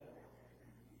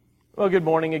Well, good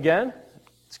morning again.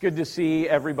 It's good to see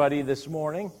everybody this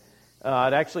morning. It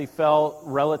actually felt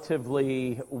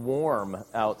relatively warm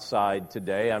outside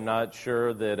today. I'm not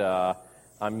sure that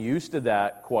I'm used to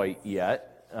that quite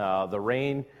yet. The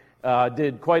rain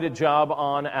did quite a job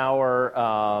on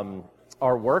our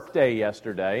work day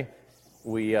yesterday.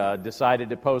 We decided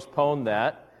to postpone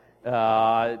that.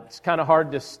 It's kind of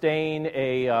hard to stain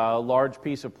a large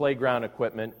piece of playground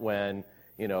equipment when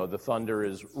the thunder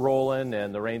is rolling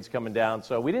and the rain's coming down.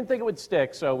 So we didn't think it would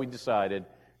stick, so we decided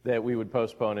that we would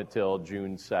postpone it till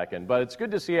June 2nd. But it's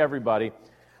good to see everybody.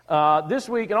 This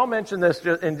week, and I'll mention this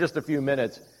in just a few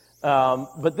minutes,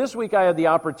 but this week I had the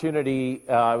opportunity,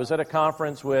 I was at a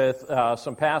conference with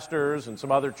some pastors and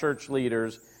some other church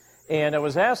leaders, and I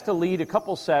was asked to lead a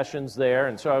couple sessions there,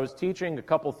 and so I was teaching a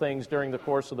couple things during the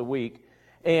course of the week.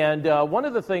 And one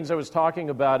of the things I was talking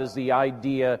about is the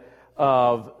idea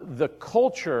of the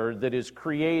culture that is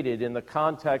created in the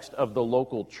context of the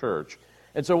local church.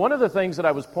 And so one of the things that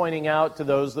I was pointing out to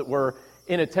those that were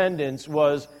in attendance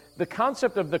was the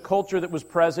concept of the culture that was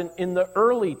present in the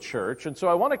early church. And so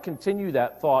I want to continue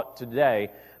that thought today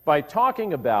by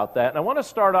talking about that. And I want to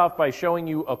start off by showing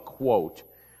you a quote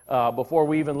before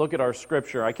we even look at our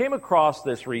scripture. I came across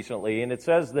this recently, and it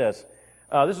says this.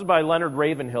 This is by Leonard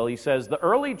Ravenhill. He says, "The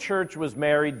early church was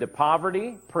married to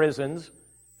poverty, prisons,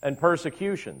 and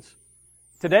persecutions.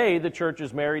 Today, the church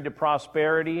is married to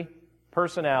prosperity,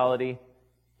 personality,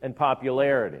 and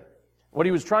popularity." What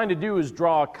he was trying to do is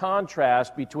draw a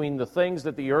contrast between the things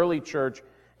that the early church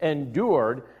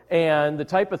endured and the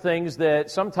type of things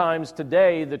that sometimes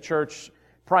today the church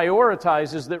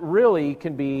prioritizes that really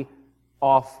can be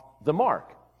off the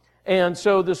mark. And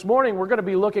so this morning we're going to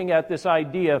be looking at this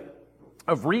idea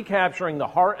of recapturing the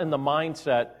heart and the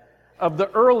mindset of the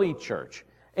early church.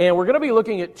 And we're going to be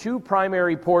looking at two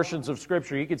primary portions of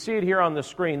Scripture. You can see it here on the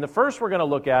screen. The first we're going to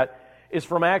look at is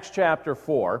from Acts chapter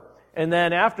 4. And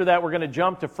then after that, we're going to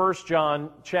jump to 1 John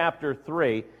chapter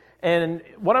 3. And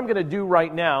what I'm going to do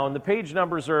right now, and the page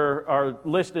numbers are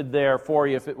listed there for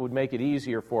you if it would make it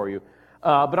easier for you.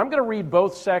 But I'm going to read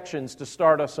both sections to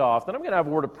start us off. Then I'm going to have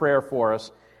a word of prayer for us.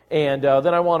 And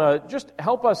then I want to just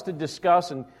help us to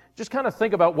discuss and just kind of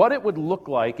think about what it would look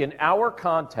like in our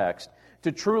context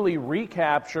to truly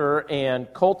recapture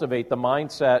and cultivate the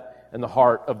mindset and the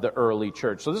heart of the early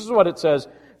church. So this is what it says,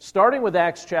 starting with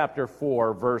Acts chapter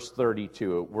 4, verse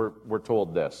 32. We're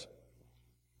told this.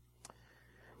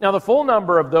 "Now the full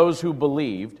number of those who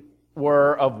believed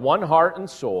were of one heart and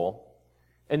soul,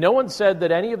 and no one said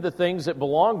that any of the things that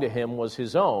belonged to him was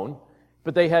his own,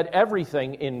 but they had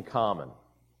everything in common.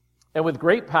 And with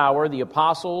great power the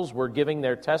apostles were giving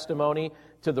their testimony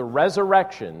to the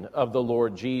resurrection of the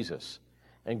Lord Jesus.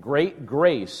 And great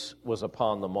grace was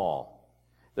upon them all.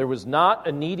 There was not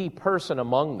a needy person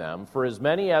among them, for as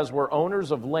many as were owners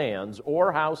of lands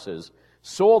or houses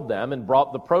sold them and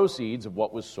brought the proceeds of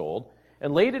what was sold,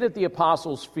 and laid it at the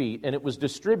apostles' feet, and it was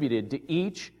distributed to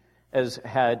each as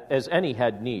any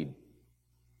had need.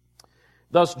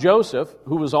 Thus Joseph,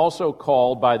 who was also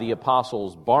called by the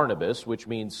apostles Barnabas, which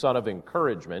means son of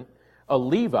encouragement, a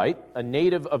Levite, a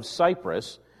native of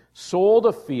Cyprus, sold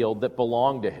a field that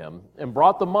belonged to him, and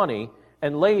brought the money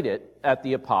and laid it at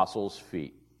the apostles'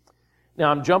 feet." Now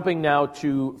I'm jumping now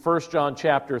to 1 John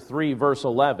chapter 3, verse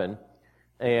 11.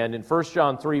 And in 1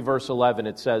 John 3, verse 11,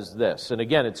 it says this. And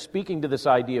again, it's speaking to this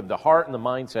idea of the heart and the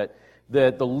mindset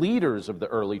that the leaders of the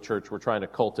early church were trying to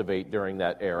cultivate during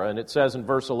that era. And it says in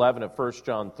verse 11 of 1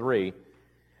 John 3,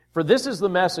 "For this is the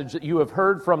message that you have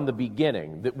heard from the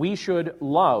beginning, that we should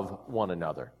love one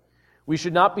another. We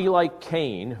should not be like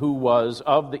Cain, who was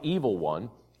of the evil one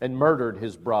and murdered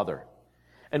his brother.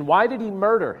 And why did he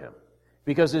murder him?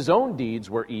 Because his own deeds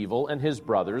were evil and his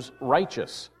brother's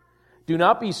righteous. Do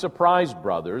not be surprised,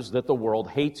 brothers, that the world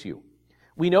hates you.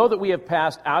 We know that we have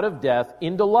passed out of death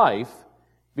into life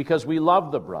because we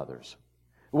love the brothers.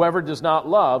 Whoever does not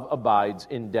love abides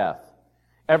in death.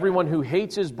 Everyone who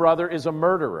hates his brother is a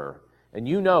murderer, and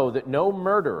you know that no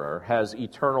murderer has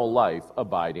eternal life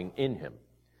abiding in him.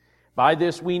 By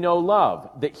this we know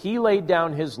love, that he laid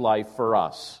down his life for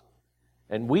us,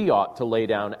 and we ought to lay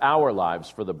down our lives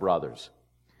for the brothers.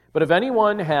 But if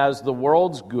anyone has the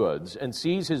world's goods and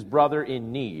sees his brother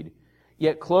in need,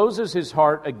 yet closes his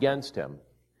heart against him,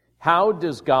 how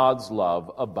does God's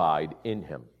love abide in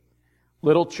him?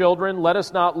 Little children, let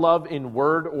us not love in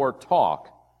word or talk,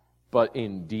 but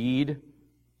in deed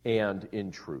and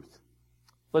in truth."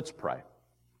 Let's pray.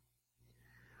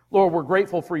 Lord, we're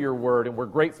grateful for your word, and we're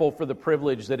grateful for the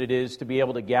privilege that it is to be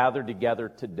able to gather together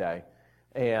today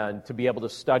and to be able to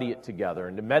study it together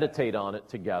and to meditate on it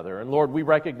together. And Lord, we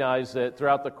recognize that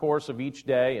throughout the course of each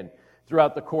day and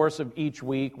throughout the course of each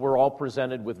week, we're all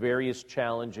presented with various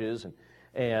challenges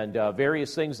and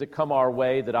various things that come our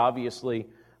way that obviously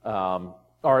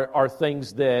are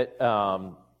things that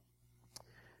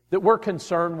we're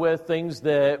concerned with, things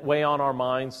that weigh on our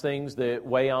minds, things that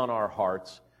weigh on our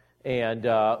hearts. And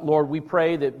Lord, we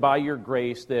pray that by your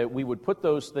grace that we would put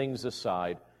those things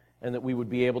aside and that we would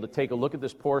be able to take a look at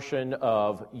this portion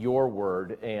of your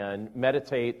word and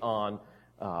meditate on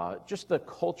just the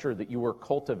culture that you were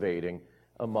cultivating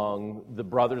among the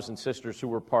brothers and sisters who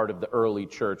were part of the early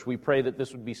church. We pray that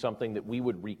this would be something that we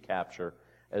would recapture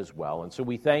as well. And so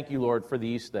we thank you, Lord, for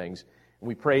these things. And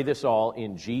we pray this all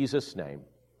in Jesus' name.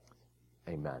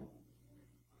 Amen.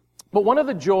 But one of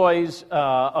the joys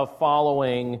of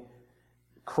following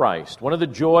Christ, one of the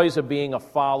joys of being a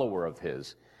follower of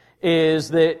His, is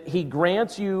that He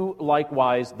grants you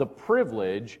likewise the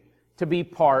privilege to be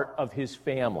part of His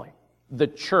family, the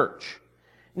church.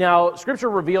 Now, Scripture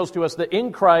reveals to us that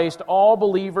in Christ, all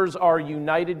believers are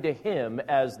united to Him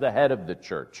as the head of the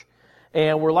church.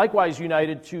 And we're likewise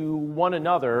united to one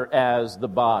another as the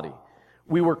body.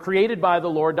 We were created by the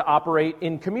Lord to operate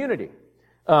in community.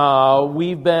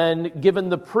 We've been given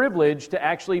the privilege to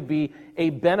actually be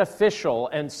a beneficial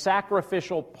and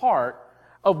sacrificial part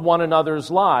of one another's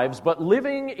lives. But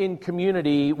living in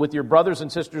community with your brothers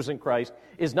and sisters in Christ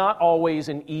is not always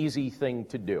an easy thing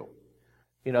to do.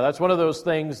 You know, that's one of those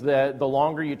things that the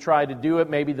longer you try to do it,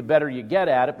 maybe the better you get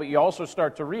at it, but you also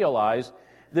start to realize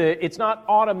that it's not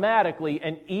automatically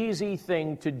an easy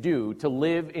thing to do to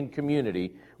live in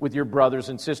community with your brothers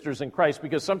and sisters in Christ,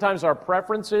 because sometimes our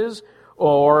preferences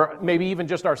or maybe even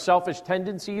just our selfish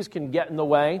tendencies can get in the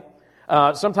way.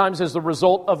 Sometimes as the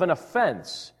result of an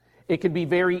offense, it can be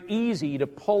very easy to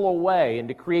pull away and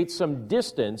to create some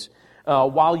distance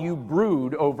while you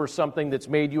brood over something that's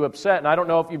made you upset. And I don't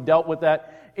know if you've dealt with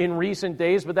that in recent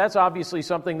days, but that's obviously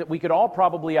something that we could all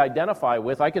probably identify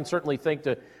with. I can certainly think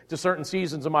to certain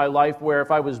seasons of my life where if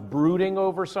I was brooding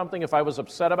over something, if I was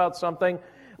upset about something,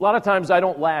 a lot of times I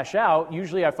don't lash out.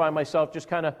 Usually I find myself just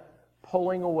kind of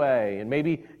pulling away and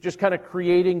maybe just kind of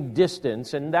creating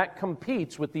distance, and that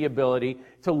competes with the ability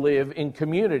to live in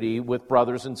community with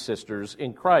brothers and sisters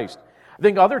in Christ. I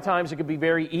think other times it can be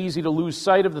very easy to lose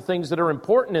sight of the things that are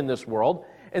important in this world,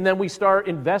 and then we start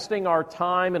investing our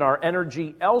time and our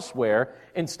energy elsewhere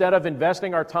instead of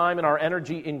investing our time and our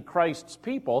energy in Christ's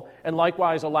people, and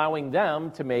likewise allowing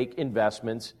them to make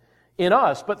investments in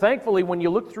us. But thankfully, when you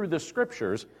look through the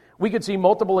Scriptures, we could see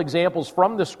multiple examples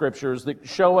from the Scriptures that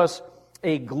show us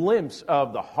a glimpse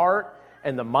of the heart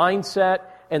and the mindset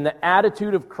and the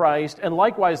attitude of Christ, and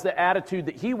likewise the attitude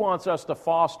that He wants us to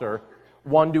foster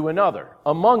one to another,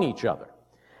 among each other.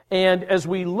 And as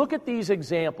we look at these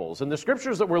examples, and the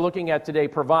Scriptures that we're looking at today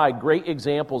provide great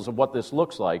examples of what this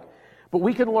looks like, but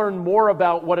we can learn more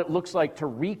about what it looks like to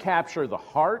recapture the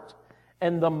heart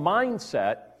and the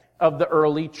mindset of the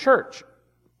early church.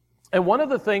 And one of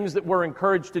the things that we're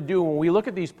encouraged to do when we look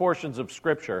at these portions of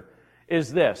Scripture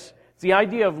is this. It's the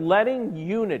idea of letting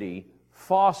unity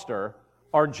foster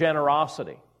our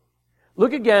generosity.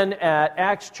 Look again at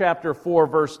Acts chapter 4,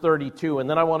 verse 32, and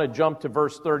then I want to jump to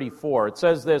verse 34. It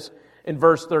says this in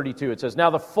verse 32. It says,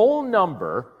 "Now the full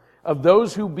number of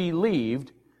those who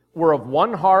believed were of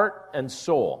one heart and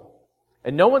soul.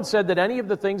 And no one said that any of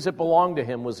the things that belonged to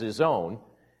him was his own,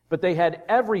 but they had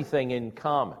everything in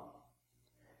common."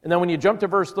 And then when you jump to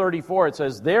verse 34, it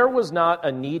says, "There was not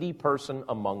a needy person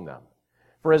among them.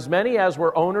 For as many as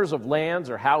were owners of lands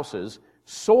or houses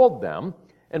sold them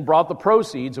and brought the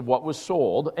proceeds of what was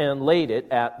sold and laid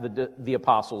it at the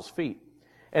apostles' feet.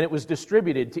 And it was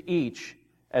distributed to each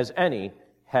as any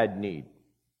had need."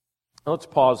 Now, let's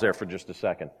pause there for just a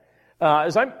second.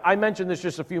 As I mentioned this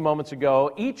just a few moments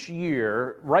ago, each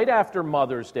year, right after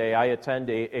Mother's Day, I attend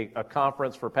a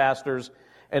conference for pastors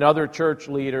and other church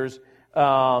leaders.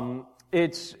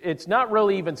 It's not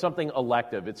really even something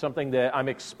elective. It's something that I'm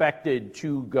expected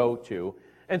to go to.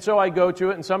 And so I go to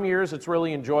it, and some years it's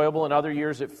really enjoyable, and other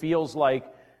years it feels like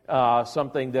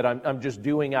something that I'm just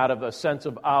doing out of a sense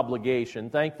of obligation.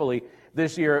 Thankfully,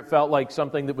 this year it felt like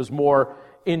something that was more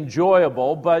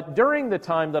enjoyable, but during the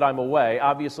time that I'm away,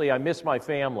 obviously I miss my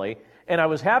family, and I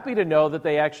was happy to know that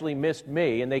they actually missed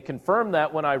me, and they confirmed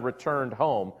that when I returned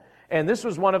home. And this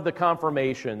was one of the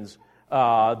confirmations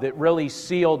that really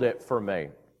sealed it for me.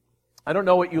 I don't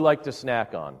know what you like to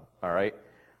snack on, all right?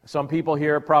 Some people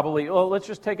here probably, well, let's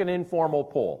just take an informal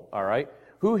poll, all right?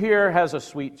 Who here has a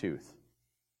sweet tooth?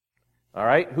 All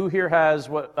right? Who here has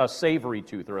a savory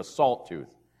tooth or a salt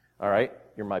tooth? All right?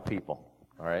 You're my people,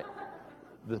 all right?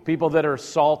 The people that are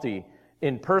salty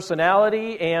in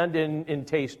personality and in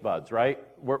taste buds, right?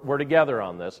 We're together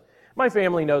on this. My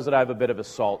family knows that I have a bit of a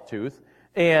salt tooth,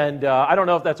 and I don't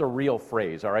know if that's a real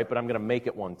phrase, all right, but I'm going to make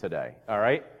it one today, all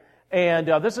right? And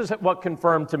this is what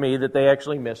confirmed to me that they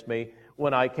actually missed me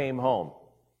when I came home.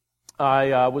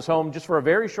 I was home just for a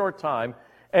very short time,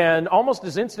 and almost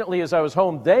as instantly as I was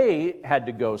home, they had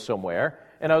to go somewhere.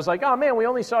 And I was like, oh man, we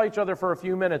only saw each other for a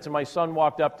few minutes. And my son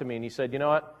walked up to me and he said, you know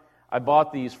what? I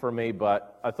bought these for me,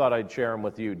 but I thought I'd share them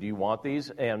with you. Do you want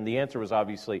these? And the answer was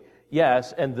obviously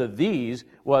yes. And these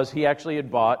was he actually had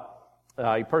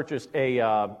he purchased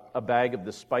a bag of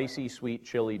the spicy sweet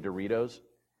chili Doritos.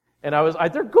 And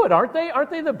they're good, aren't they? Aren't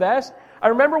they the best? I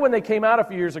remember when they came out a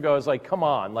few years ago, I was like, come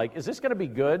on, like, is this going to be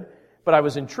good? But I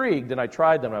was intrigued and I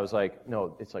tried them. And I was like,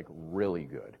 no, it's like really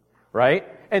good, right?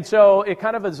 And so it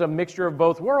kind of is a mixture of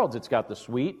both worlds. It's got the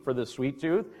sweet for the sweet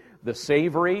tooth, the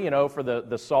savory, for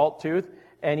the salt tooth.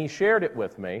 And he shared it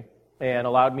with me and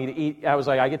allowed me to eat. I was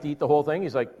like, I get to eat the whole thing?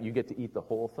 He's like, you get to eat the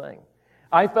whole thing.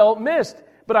 I felt missed,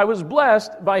 but I was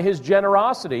blessed by his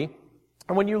generosity.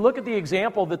 And when you look at the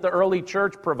example that the early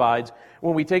church provides,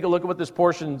 when we take a look at what this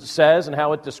portion says and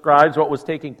how it describes what was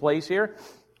taking place here,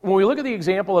 when we look at the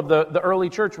example of the early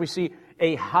church, we see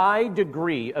a high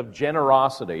degree of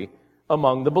generosity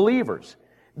among the believers.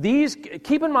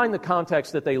 Keep in mind the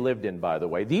context that they lived in, by the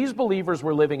way. These believers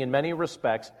were living in many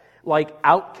respects like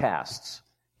outcasts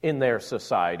in their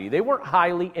society. They weren't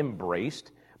highly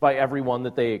embraced by everyone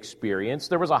that they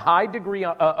experienced. There was a high degree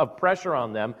of pressure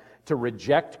on them to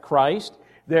reject Christ.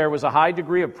 There was a high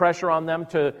degree of pressure on them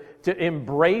to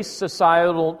embrace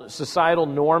societal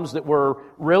norms that were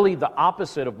really the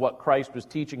opposite of what Christ was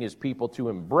teaching his people to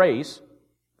embrace.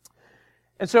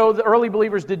 And so the early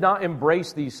believers did not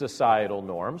embrace these societal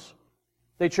norms.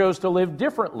 They chose to live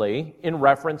differently in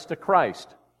reference to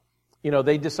Christ.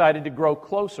 They decided to grow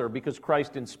closer because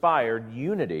Christ inspired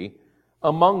unity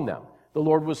among them. The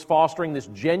Lord was fostering this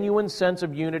genuine sense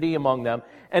of unity among them.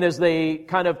 And as they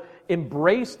kind of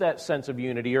embraced that sense of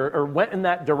unity or went in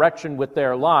that direction with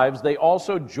their lives, they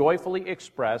also joyfully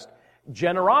expressed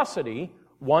generosity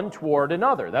one toward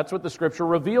another. That's what the Scripture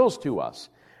reveals to us.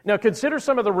 Now, consider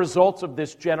some of the results of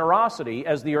this generosity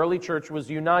as the early church was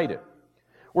united.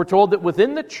 We're told that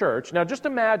within the church, now just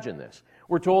imagine this,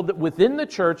 we're told that within the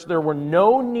church there were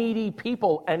no needy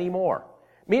people anymore.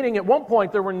 Meaning at one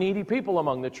point there were needy people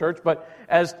among the church, but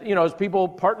as people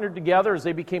partnered together, as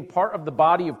they became part of the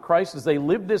body of Christ, as they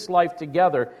lived this life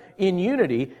together in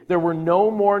unity, there were no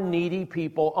more needy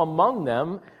people among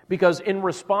them, because in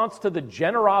response to the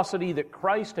generosity that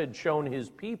Christ had shown his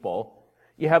people,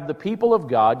 you have the people of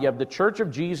God, you have the church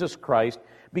of Jesus Christ,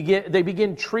 they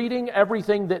begin treating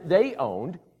everything that they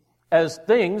owned as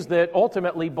things that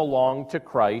ultimately belonged to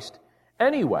Christ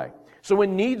anyway. So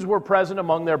when needs were present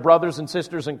among their brothers and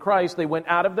sisters in Christ, they went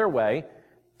out of their way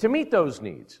to meet those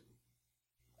needs.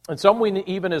 And some went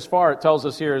even as far, it tells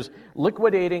us here, as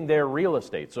liquidating their real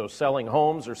estate. So selling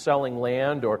homes or selling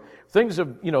land or things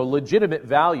of legitimate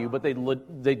value, but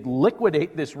they'd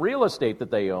liquidate this real estate that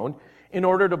they owned in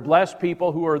order to bless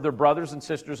people who are their brothers and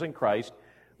sisters in Christ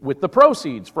with the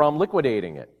proceeds from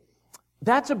liquidating it.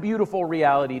 That's a beautiful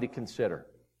reality to consider.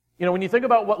 When you think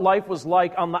about what life was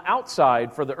like on the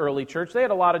outside for the early church, they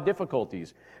had a lot of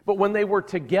difficulties. But when they were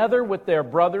together with their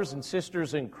brothers and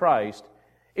sisters in Christ,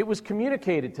 it was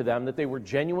communicated to them that they were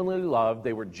genuinely loved,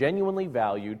 they were genuinely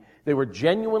valued, they were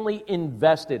genuinely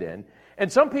invested in.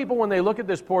 And some people, when they look at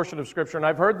this portion of Scripture, and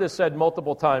I've heard this said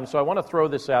multiple times, so I want to throw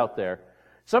this out there.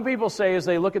 Some people say as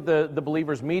they look at the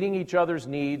believers meeting each other's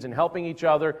needs and helping each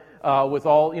other with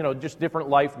all, just different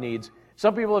life needs,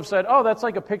 some people have said, oh, that's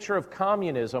like a picture of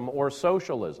communism or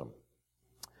socialism.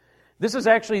 This is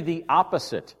actually the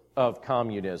opposite of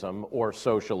communism or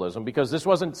socialism, because this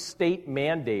wasn't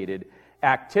state-mandated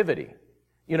activity.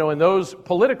 In those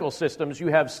political systems, you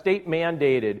have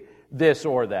state-mandated this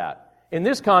or that. In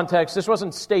this context, this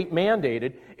wasn't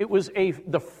state-mandated. It was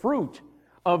the fruit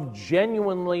of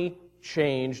genuinely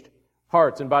changed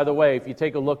hearts. And by the way, if you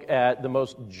take a look at the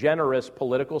most generous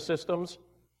political systems,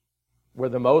 where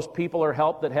the most people are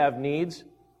helped that have needs,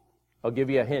 I'll give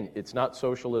you a hint. It's not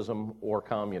socialism or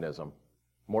communism.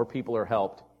 More people are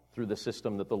helped through the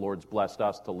system that the Lord's blessed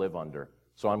us to live under.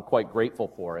 So I'm quite grateful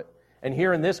for it. And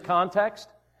here in this context,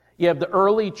 you have the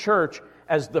early church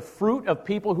as the fruit of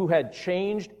people who had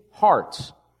changed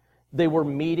hearts. They were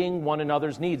meeting one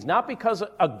another's needs, not because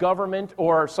a government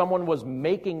or someone was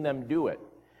making them do it.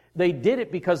 They did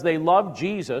it because they loved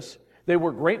Jesus, they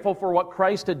were grateful for what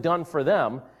Christ had done for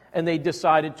them, and they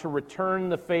decided to return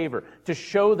the favor, to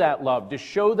show that love, to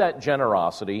show that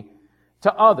generosity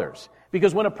to others.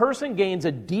 Because when a person gains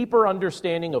a deeper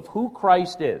understanding of who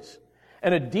Christ is,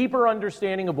 and a deeper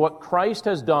understanding of what Christ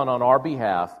has done on our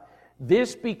behalf,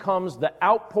 this becomes the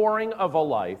outpouring of a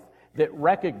life that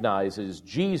recognizes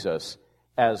Jesus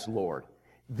as Lord.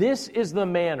 This is the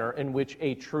manner in which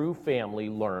a true family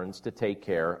learns to take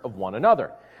care of one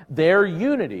another. Their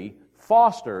unity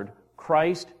fostered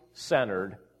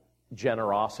Christ-centered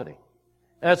generosity.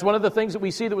 And that's one of the things that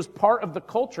we see that was part of the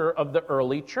culture of the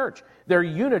early church. Their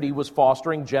unity was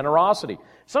fostering generosity.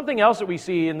 Something else that we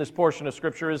see in this portion of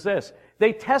Scripture is this.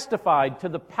 They testified to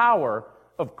the power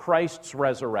of Christ's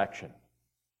resurrection.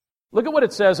 Look at what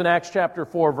it says in Acts chapter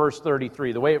 4, verse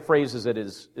 33. The way it phrases it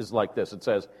is like this. It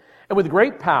says, "And with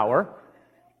great power,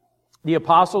 the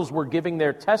apostles were giving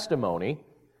their testimony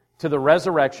to the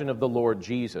resurrection of the Lord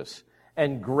Jesus,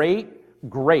 and great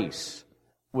grace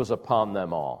was upon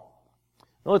them all."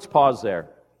 Now let's pause there.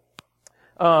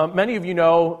 Many of you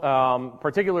know,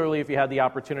 particularly if you had the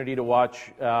opportunity to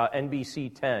watch NBC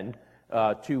 10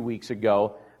 2 weeks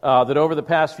ago, that over the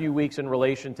past few weeks in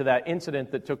relation to that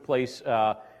incident that took place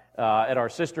at our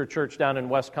sister church down in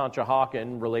West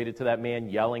Conshohocken related to that man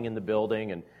yelling in the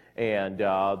building and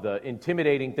the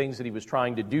intimidating things that he was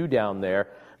trying to do down there,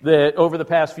 that over the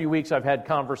past few weeks I've had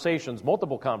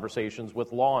multiple conversations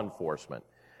with law enforcement.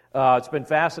 It's been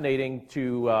fascinating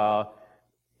to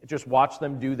just watch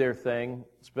them do their thing.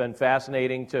 It's been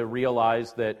fascinating to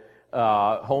realize that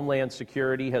Homeland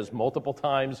Security has multiple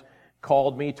times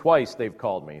called me. Twice they've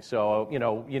called me. So,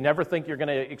 you never think you're going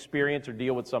to experience or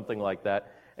deal with something like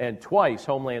that. And twice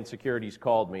Homeland Security's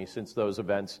called me since those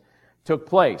events took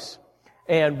place.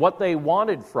 And what they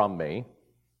wanted from me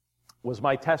was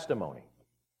my testimony.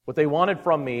 What they wanted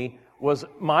from me was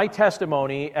my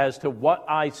testimony as to what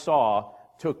I saw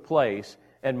took place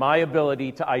and my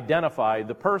ability to identify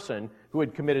the person who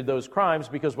had committed those crimes,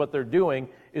 because what they're doing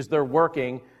is they're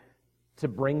working to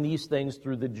bring these things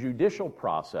through the judicial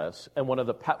process. And one of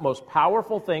the most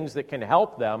powerful things that can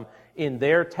help them in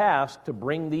their task to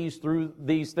bring these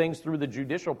things through the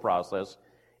judicial process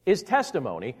is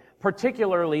testimony,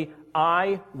 particularly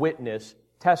eyewitness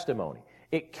testimony.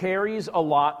 It carries a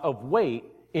lot of weight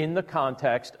in the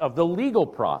context of the legal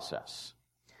process.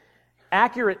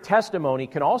 Accurate testimony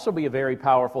can also be a very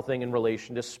powerful thing in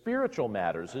relation to spiritual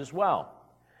matters as well.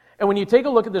 And when you take a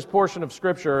look at this portion of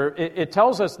Scripture, it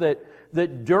tells us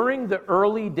that during the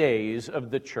early days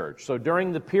of the church, so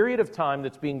during the period of time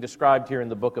that's being described here in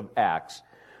the book of Acts,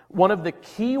 one of the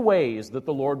key ways that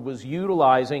the Lord was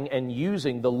utilizing and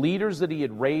using the leaders that He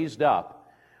had raised up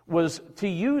was to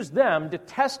use them to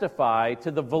testify to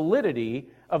the validity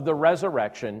of the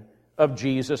resurrection of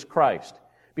Jesus Christ.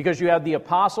 Because you had the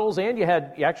apostles, and you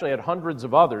actually had hundreds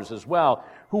of others as well,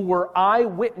 who were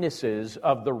eyewitnesses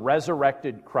of the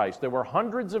resurrected Christ. There were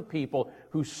hundreds of people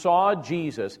who saw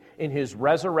Jesus in His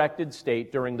resurrected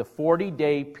state during the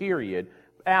 40-day period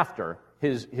after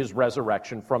His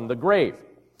resurrection from the grave.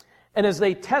 And as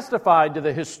they testified to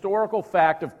the historical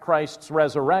fact of Christ's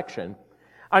resurrection,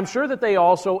 I'm sure that they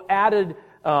also added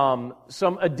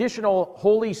some additional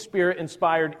Holy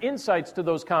Spirit-inspired insights to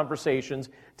those conversations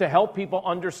to help people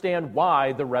understand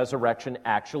why the resurrection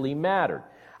actually mattered.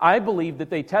 I believe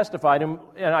that they testified, and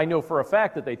I know for a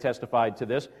fact that they testified to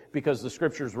this because the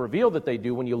Scriptures reveal that they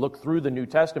do when you look through the New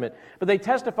Testament, but they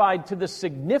testified to the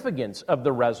significance of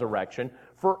the resurrection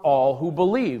for all who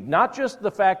believe. Not just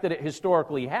the fact that it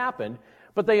historically happened,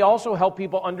 but they also help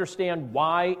people understand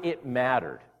why it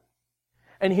mattered.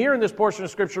 And here in this portion of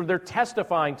Scripture, they're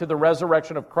testifying to the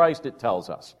resurrection of Christ, it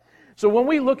tells us. So when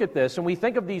we look at this and we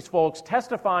think of these folks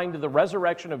testifying to the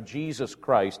resurrection of Jesus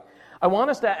Christ, I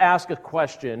want us to ask a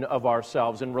question of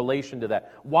ourselves in relation to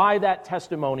that. Why that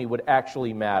testimony would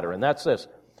actually matter. And that's this.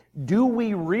 Do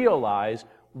we realize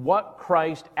what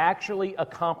Christ actually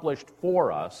accomplished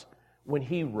for us when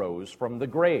He rose from the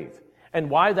grave? And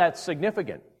why that's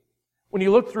significant? When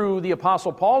you look through the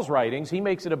Apostle Paul's writings, he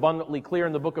makes it abundantly clear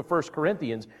in the book of 1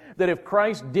 Corinthians that if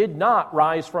Christ did not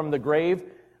rise from the grave,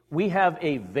 we have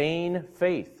a vain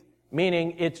faith,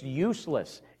 meaning it's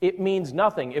useless. It means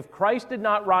nothing. If Christ did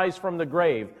not rise from the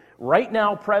grave, right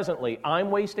now, presently, I'm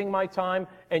wasting my time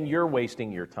and you're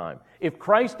wasting your time. If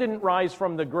Christ didn't rise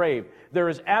from the grave, there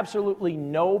is absolutely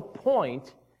no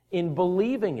point in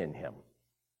believing in Him.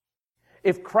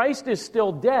 If Christ is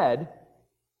still dead,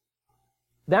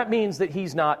 that means that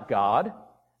He's not God.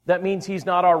 That means He's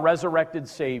not our resurrected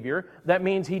Savior. That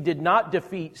means He did not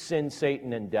defeat sin,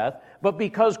 Satan, and death. But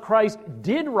because Christ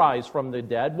did rise from the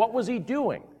dead, what was He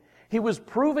doing? He was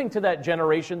proving to that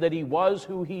generation that He was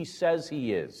who He says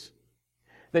He is.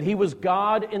 That He was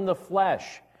God in the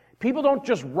flesh. People don't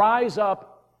just rise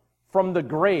up from the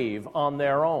grave on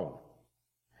their own.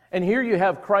 And here you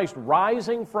have Christ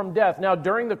rising from death. Now,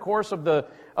 during the course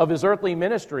of His earthly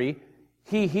ministry,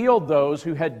 He healed those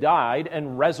who had died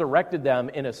and resurrected them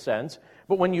in a sense.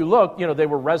 But when you look, they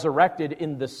were resurrected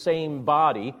in the same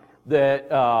body that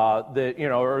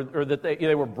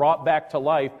they were brought back to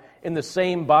life in the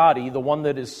same body, the one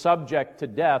that is subject to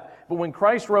death. But when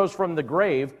Christ rose from the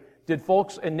grave, did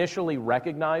folks initially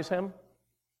recognize him?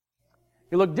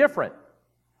 He looked different.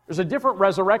 There's a different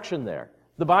resurrection there.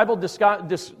 The Bible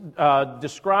describes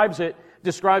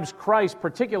Christ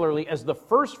particularly as the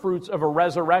first fruits of a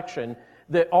resurrection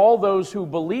that all those who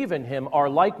believe in him are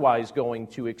likewise going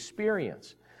to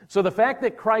experience. So the fact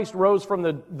that Christ rose from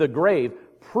the grave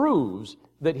proves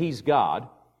that he's God.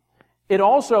 It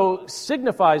also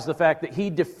signifies the fact that he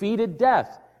defeated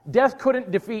death. Death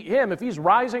couldn't defeat him. If he's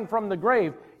rising from the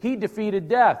grave, he defeated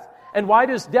death. And why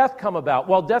does death come about?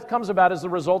 Well, death comes about as the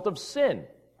result of sin.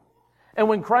 And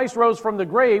when Christ rose from the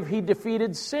grave, he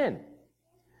defeated sin.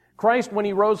 Christ, when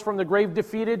he rose from the grave,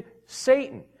 defeated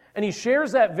Satan. And he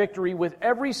shares that victory with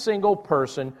every single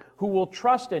person who will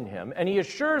trust in him. And he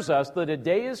assures us that a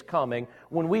day is coming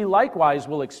when we likewise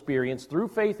will experience, through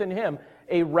faith in him,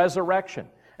 a resurrection.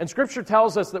 And Scripture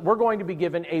tells us that we're going to be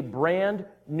given a brand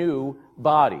new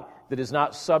body that is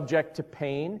not subject to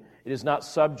pain. It is not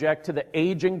subject to the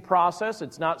aging process.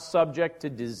 It's not subject to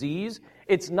disease.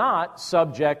 It's not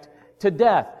subject to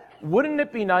death. Wouldn't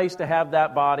it be nice to have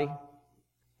that body?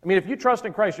 I mean, if you trust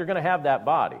in Christ, you're going to have that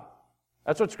body.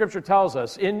 That's what Scripture tells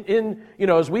us.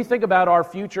 As we think about our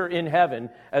future in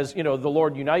heaven, as the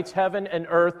Lord unites heaven and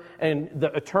earth, and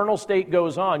the eternal state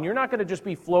goes on, you're not going to just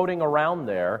be floating around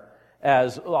there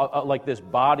as like this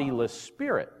bodiless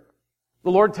spirit. The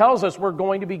Lord tells us we're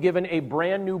going to be given a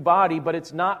brand new body, but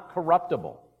it's not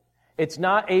corruptible. It's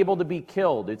not able to be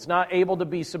killed. It's not able to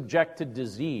be subject to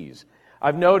disease.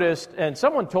 I've noticed, and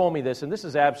someone told me this, and this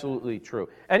is absolutely true.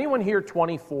 Anyone here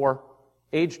 24?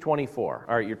 Age 24.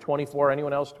 All right, you're 24.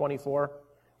 Anyone else 24?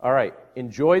 All right,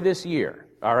 enjoy this year.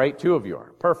 All right, 2 of you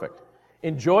are. Perfect.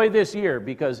 Enjoy this year,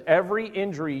 because every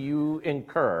injury you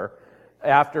incur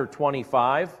after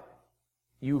 25,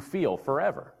 you feel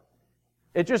forever.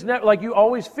 It just, like, you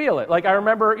always feel it. Like, I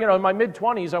remember, in my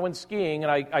mid-20s, I went skiing,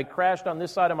 and I crashed on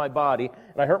this side of my body,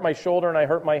 and I hurt my shoulder, and I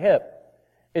hurt my hip.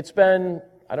 It's been,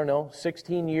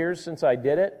 16 years since I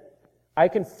did it. I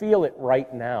can feel it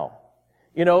right now.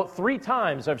 3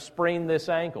 times I've sprained this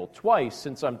ankle. Twice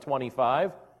since I'm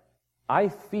 25. I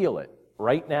feel it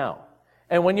right now.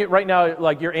 And when right now,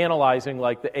 like, you're analyzing,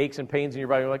 like, the aches and pains in your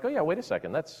body, you're like, oh yeah, wait a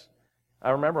second. I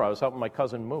remember I was helping my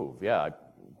cousin move. Yeah, I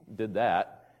did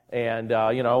that. And,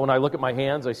 when I look at my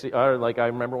hands, I see, I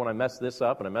remember when I messed this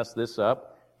up, and I messed this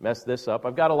up.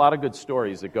 I've got a lot of good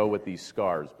stories that go with these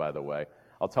scars, by the way.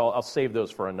 I'll save those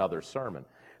for another sermon.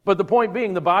 But the point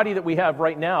being, the body that we have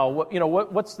right now,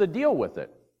 what's the deal with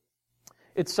it?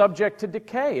 It's subject to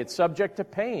decay. It's subject to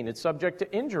pain. It's subject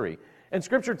to injury. And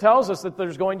Scripture tells us that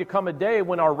there's going to come a day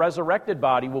when our resurrected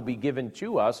body will be given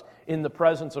to us in the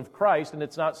presence of Christ, and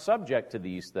it's not subject to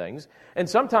these things. And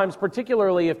sometimes,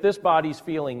 particularly if this body's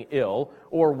feeling ill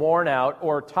or worn out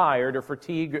or tired or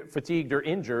fatigued or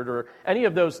injured or any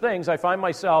of those things, I find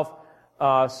myself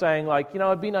saying, like,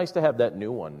 it'd be nice to have that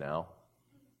new one now.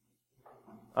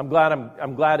 I'm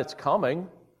glad it's coming.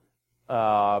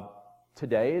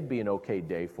 Today it'd be an okay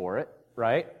day for it,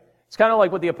 right? It's kind of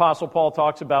like what the Apostle Paul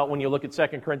talks about when you look at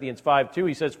 2 Corinthians 5:2.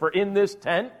 He says, "For in this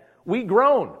tent we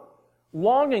groan,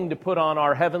 longing to put on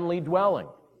our heavenly dwelling."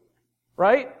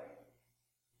 Right?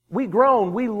 We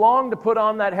groan, we long to put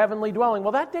on that heavenly dwelling.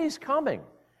 Well, that day's coming.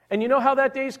 And you know how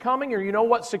that day's coming, or you know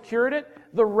what secured it?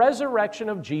 The resurrection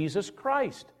of Jesus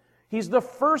Christ. He's the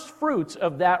first fruits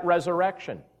of that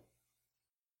resurrection.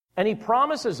 And he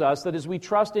promises us that as we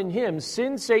trust in him,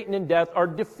 sin, Satan, and death are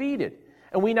defeated.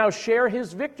 And we now share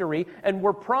his victory, and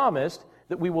we're promised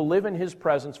that we will live in his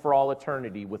presence for all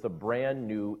eternity with a brand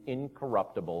new,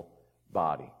 incorruptible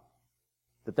body.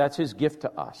 That's his gift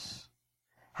to us.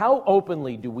 How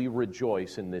openly do we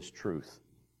rejoice in this truth?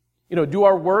 Do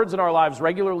our words and our lives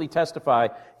regularly testify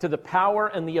to the power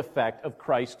and the effect of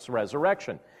Christ's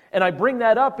resurrection? And I bring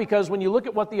that up because when you look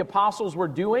at what the apostles were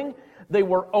doing, they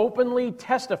were openly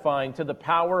testifying to the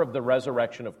power of the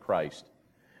resurrection of Christ.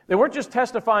 They weren't just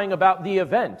testifying about the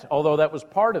event, although that was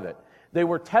part of it. They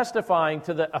were testifying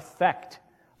to the effect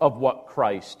of what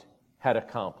Christ had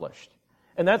accomplished.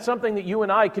 And that's something that you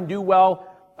and I can do well,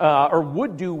 or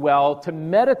would do well, to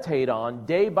meditate on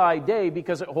day by day,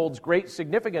 because it holds great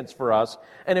significance for us.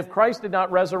 And if Christ did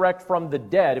not resurrect from the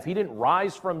dead, if he didn't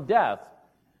rise from death,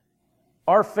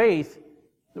 our faith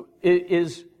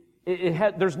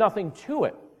there's nothing to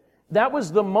it. That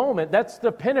was the moment, that's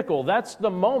the pinnacle, that's the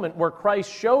moment where Christ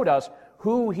showed us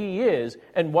who he is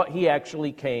and what he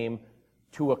actually came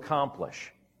to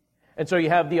accomplish. And so you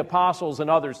have the apostles and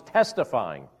others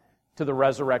testifying to the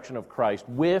resurrection of Christ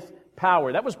with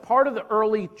power. That was part of the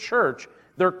early church,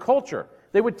 their culture.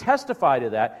 They would testify to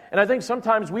that. And I think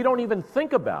sometimes we don't even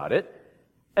think about it.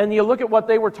 And you look at what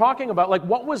they were talking about, like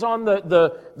what was on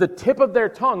the tip of their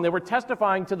tongue. They were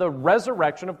testifying to the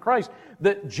resurrection of Christ,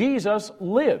 that Jesus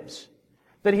lives,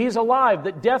 that He's alive,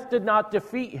 that death did not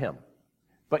defeat Him,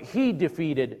 but He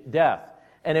defeated death.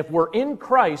 And if we're in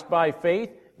Christ by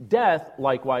faith, death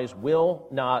likewise will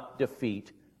not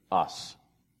defeat us.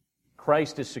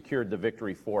 Christ has secured the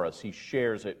victory for us. He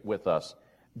shares it with us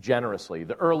generously.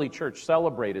 The early church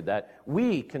celebrated that.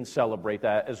 We can celebrate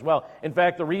that as well. In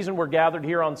fact, the reason we're gathered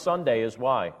here on Sunday is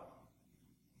why.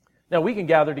 Now, we can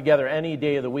gather together any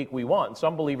day of the week we want.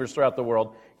 Some believers throughout the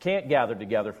world can't gather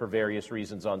together for various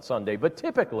reasons on Sunday. But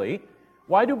typically,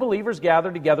 why do believers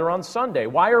gather together on Sunday?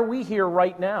 Why are we here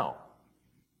right now?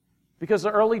 Because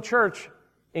the early church,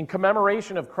 in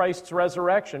commemoration of Christ's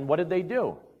resurrection, what did they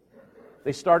do?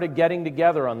 They started getting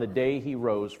together on the day He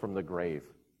rose from the grave.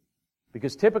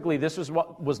 Because typically this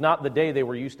was not the day they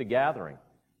were used to gathering.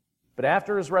 But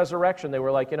after His resurrection, they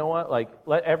were like, you know what?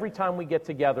 Let every time we get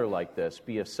together like this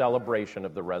be a celebration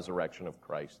of the resurrection of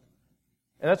Christ.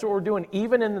 And that's what we're doing,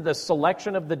 even in the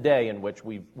selection of the day in which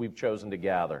we've chosen to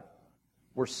gather.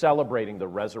 We're celebrating the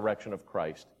resurrection of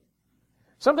Christ.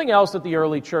 Something else that the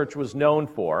early church was known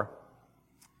for,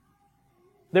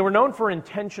 they were known for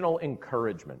intentional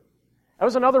encouragement. That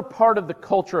was another part of the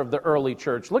culture of the early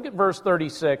church. Look at verse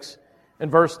 36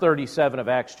 and verse 37 of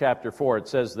Acts chapter 4. It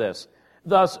says this,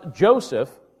 "Thus Joseph,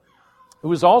 who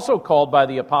was also called by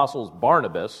the apostles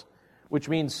Barnabas, which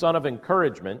means son of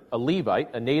encouragement, a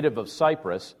Levite, a native of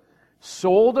Cyprus,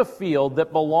 sold a field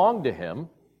that belonged to him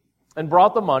and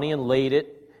brought the money and laid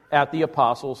it at the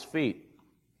apostles' feet."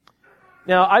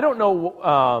 Now, I don't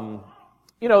know,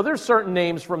 there's certain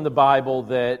names from the Bible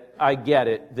that I get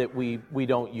it, that we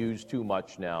don't use too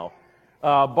much now.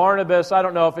 Barnabas, I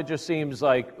don't know if it just seems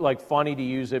like funny to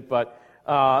use it, but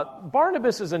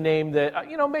Barnabas is a name that,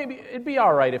 maybe it'd be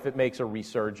all right if it makes a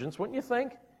resurgence, wouldn't you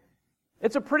think?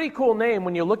 It's a pretty cool name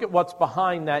when you look at what's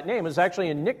behind that name. It's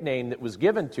actually a nickname that was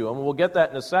given to him, and we'll get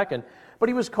that in a second. But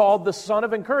he was called the son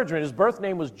of encouragement. His birth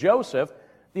name was Joseph.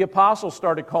 The apostles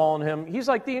started calling him, he's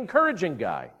like the encouraging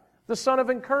guy, the son of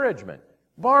encouragement.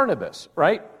 Barnabas,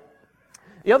 right?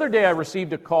 The other day I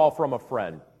received a call from a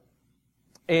friend.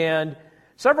 And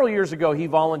several years ago he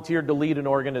volunteered to lead an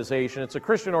organization. It's a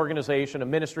Christian organization, a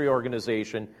ministry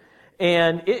organization.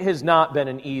 And it has not been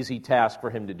an easy task for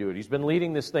him to do it. He's been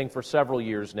leading this thing for several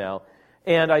years now.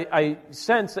 And I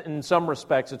sense that in some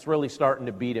respects it's really starting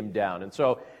to beat him down. And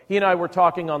so he and I were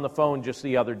talking on the phone just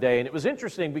the other day. And it was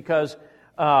interesting because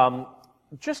I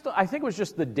think it was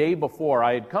just the day before,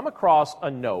 I had come across a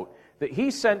note that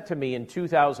he sent to me in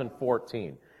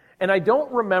 2014. And I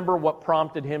don't remember what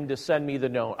prompted him to send me the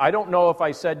note. I don't know if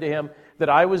I said to him that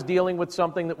I was dealing with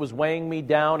something that was weighing me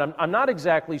down. I'm not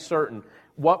exactly certain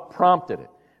what prompted it.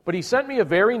 But he sent me a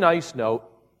very nice note.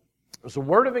 It was a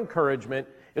word of encouragement.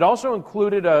 It also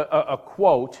included a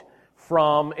quote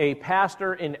from a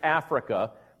pastor in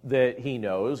Africa that he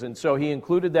knows. And so he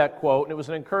included that quote, and it was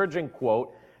an encouraging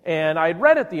quote. And I had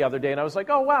read it the other day, and I was like,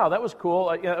 oh, wow, that was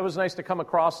cool. It was nice to come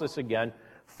across this again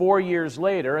 4 years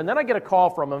later. And then I get a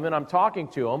call from him, and I'm talking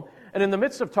to him. And in the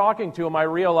midst of talking to him, I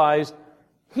realized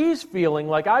he's feeling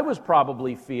like I was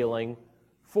probably feeling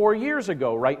 4 years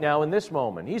ago right now in this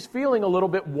moment. He's feeling a little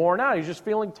bit worn out. He's just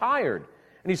feeling tired.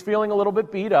 And he's feeling a little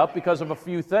bit beat up because of a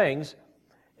few things.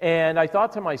 And I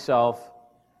thought to myself,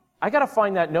 I got to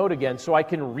find that note again so I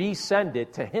can resend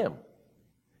it to him.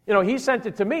 He sent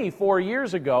it to me 4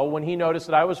 years ago when he noticed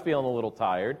that I was feeling a little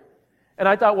tired. And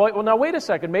I thought, well, now wait a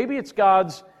second. Maybe it's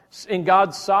in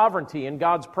God's sovereignty, in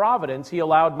God's providence, He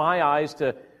allowed my eyes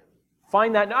to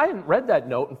find that. And I hadn't read that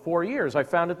note in 4 years. I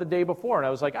found it the day before, and I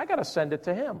was like, I got to send it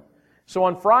to him. So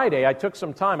on Friday, I took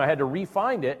some time. I had to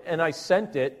re-find it, and I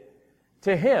sent it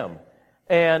to him.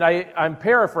 And I'm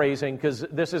paraphrasing because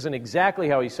this isn't exactly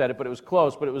how he said it, but it was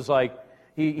close. But it was like,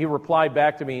 he replied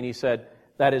back to me, and he said,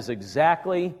 that is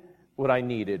exactly what I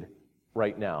needed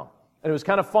right now. And it was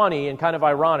kind of funny and kind of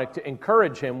ironic to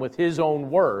encourage him with his own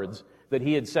words that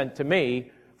he had sent to me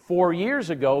 4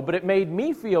 years ago, but it made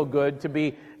me feel good to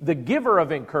be the giver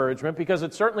of encouragement because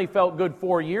it certainly felt good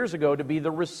 4 years ago to be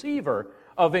the receiver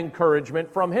of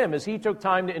encouragement from him. As he took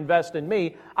time to invest in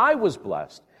me, I was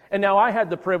blessed. And now I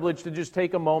had the privilege to just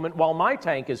take a moment while my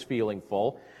tank is feeling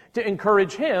full to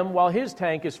encourage him while his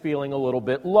tank is feeling a little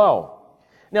bit low.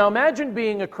 Now imagine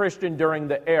being a Christian during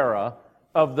the era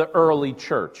of the early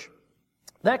church.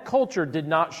 That culture did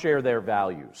not share their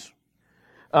values.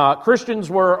 Christians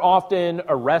were often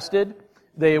arrested.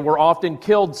 They were often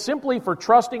killed simply for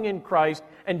trusting in Christ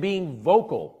and being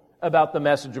vocal about the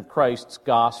message of Christ's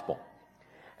gospel.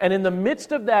 And in the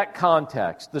midst of that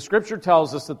context, the Scripture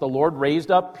tells us that the Lord raised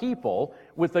up people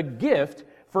with a gift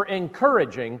for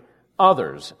encouraging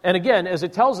others. And again, as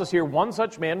it tells us here, one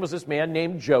such man was this man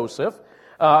named Joseph.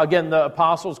 Again, the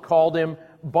apostles called him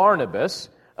Barnabas.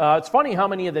 It's funny how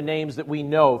many of the names that we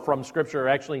know from Scripture are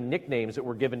actually nicknames that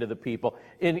were given to the people,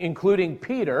 including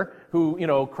Peter,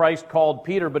 who, Christ called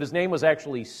Peter, but his name was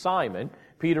actually Simon.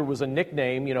 Peter was a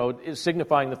nickname,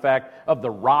 signifying the fact of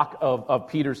the rock of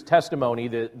Peter's testimony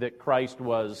that Christ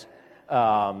was,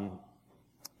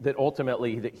 that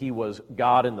ultimately that he was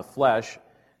God in the flesh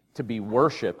to be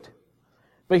worshipped.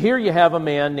 But here you have a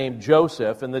man named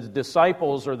Joseph, and the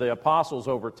disciples or the apostles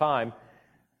over time,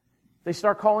 they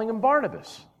start calling him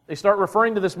Barnabas. They start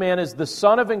referring to this man as the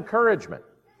son of encouragement.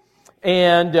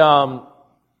 And,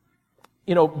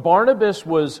 Barnabas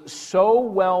was so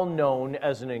well known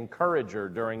as an encourager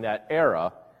during that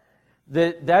era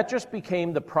that just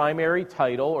became the primary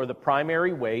title or the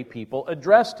primary way people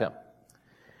addressed him.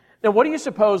 Now, what do you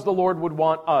suppose the Lord would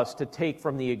want us to take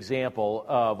from the example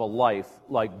of a life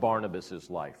like Barnabas'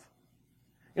 life?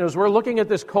 As we're looking at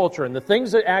this culture and the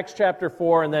things that Acts chapter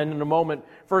 4 and then in a moment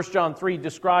 1 John 3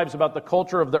 describes about the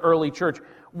culture of the early church,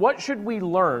 what should we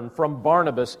learn from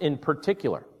Barnabas in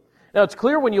particular? Now, it's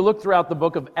clear when you look throughout the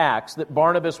book of Acts that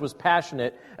Barnabas was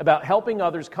passionate about helping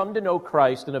others come to know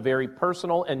Christ in a very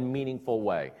personal and meaningful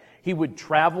way. He would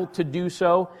travel to do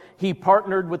so. He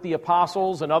partnered with the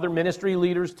apostles and other ministry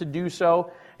leaders to do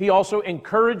so. He also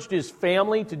encouraged his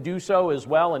family to do so as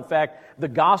well. In fact, the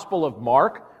Gospel of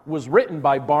Mark was written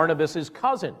by Barnabas'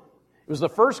 cousin. It was the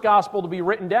first gospel to be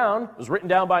written down. It was written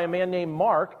down by a man named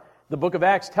Mark. The book of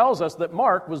Acts tells us that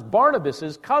Mark was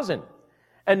Barnabas' cousin.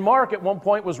 And Mark at one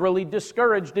point was really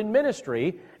discouraged in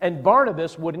ministry, and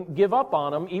Barnabas wouldn't give up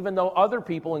on him, even though other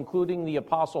people, including the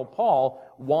Apostle Paul,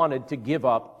 wanted to give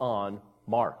up on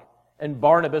Mark. And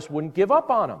Barnabas wouldn't give up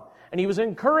on him. And he was an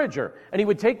encourager. And he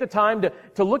would take the time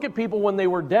to look at people when they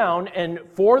were down, and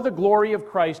for the glory of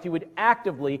Christ, he would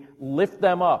actively lift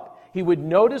them up. He would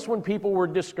notice when people were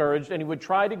discouraged, and he would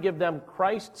try to give them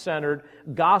Christ-centered,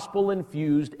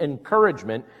 gospel-infused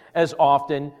encouragement as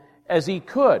often as he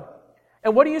could.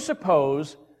 And what do you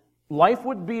suppose life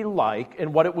would be like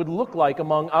and what it would look like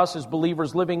among us as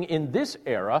believers living in this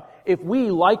era if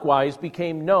we likewise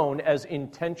became known as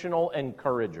intentional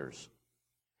encouragers?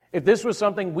 If this was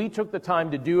something we took the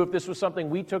time to do, if this was something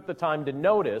we took the time to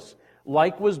notice,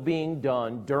 like was being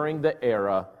done during the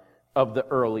era of the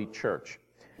early church.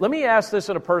 Let me ask this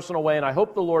in a personal way, and I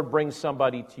hope the Lord brings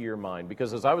somebody to your mind,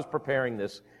 because as I was preparing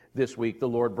this week, the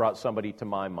Lord brought somebody to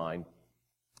my mind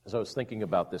as I was thinking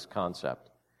about this concept.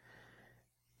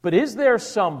 But is there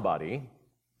somebody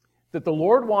that the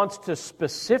Lord wants to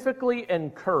specifically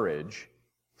encourage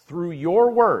through your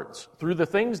words, through the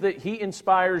things that He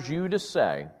inspires you to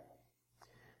say,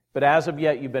 but as of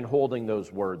yet you've been holding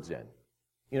those words in?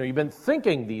 You've been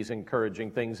thinking these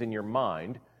encouraging things in your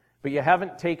mind, but you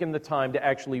haven't taken the time to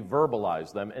actually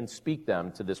verbalize them and speak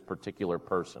them to this particular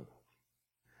person.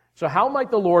 So how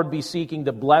might the Lord be seeking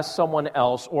to bless someone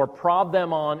else or prod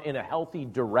them on in a healthy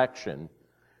direction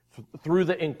through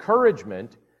the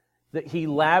encouragement that He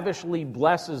lavishly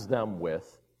blesses them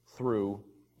with through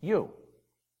you?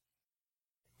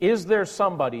 Is there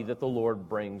somebody that the Lord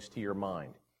brings to your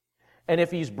mind? And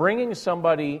if He's bringing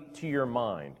somebody to your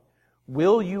mind,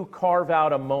 will you carve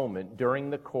out a moment during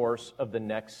the course of the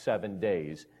next 7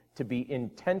 days to be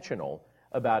intentional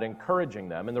about encouraging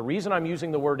them? And the reason I'm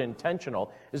using the word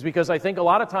intentional is because I think a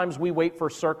lot of times we wait for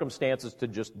circumstances to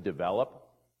just develop.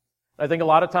 I think a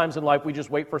lot of times in life we just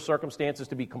wait for circumstances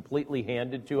to be completely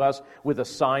handed to us with a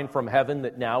sign from heaven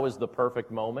that now is the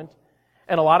perfect moment.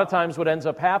 And a lot of times what ends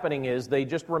up happening is they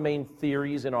just remain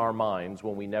theories in our minds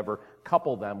when we never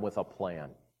couple them with a plan.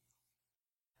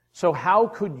 So how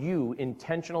could you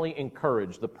intentionally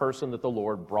encourage the person that the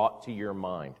Lord brought to your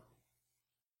mind?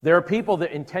 There are people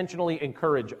that intentionally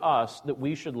encourage us that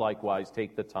we should likewise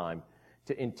take the time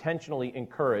to intentionally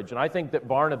encourage. And I think that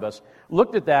Barnabas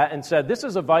looked at that and said, this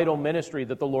is a vital ministry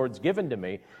that the Lord's given to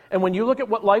me. And when you look at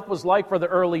what life was like for the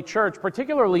early church,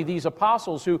 particularly these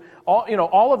apostles who,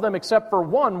 all of them except for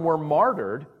one were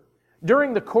martyred,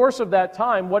 during the course of that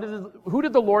time, who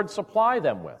did the Lord supply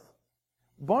them with?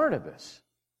 Barnabas.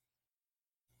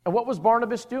 And what was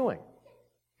Barnabas doing?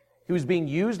 He was being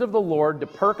used of the Lord to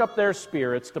perk up their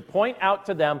spirits, to point out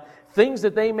to them things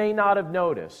that they may not have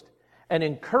noticed, and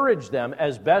encourage them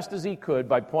as best as he could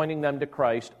by pointing them to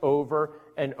Christ over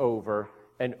and over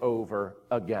and over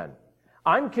again.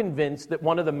 I'm convinced that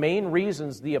one of the main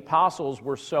reasons the apostles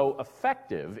were so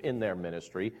effective in their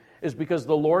ministry is because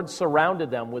the Lord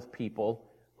surrounded them with people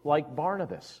like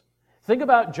Barnabas. Think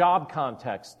about job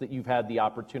contexts that you've had the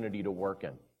opportunity to work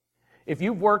in. If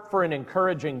you've worked for an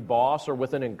encouraging boss or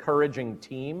with an encouraging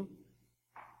team,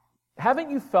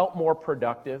 haven't you felt more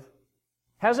productive?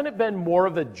 Hasn't it been more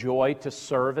of a joy to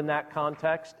serve in that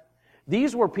context?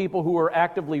 These were people who were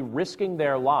actively risking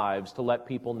their lives to let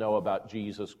people know about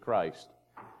Jesus Christ.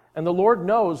 And the Lord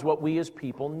knows what we as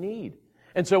people need.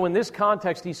 And so in this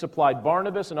context, He supplied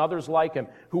Barnabas and others like him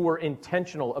who were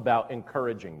intentional about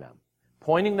encouraging them,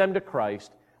 pointing them to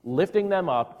Christ, lifting them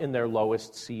up in their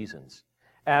lowest seasons.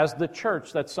 As the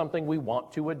church, that's something we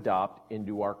want to adopt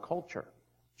into our culture,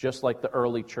 just like the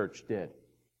early church did.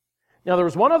 Now, there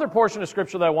was one other portion of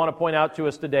Scripture that I want to point out to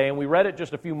us today, and we read it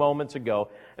just a few moments ago,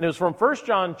 and it was from 1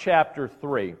 John chapter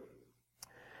 3.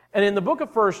 And in the book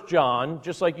of 1 John,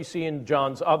 just like you see in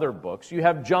John's other books, you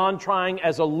have John trying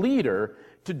as a leader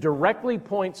to directly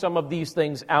point some of these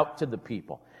things out to the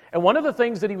people. And one of the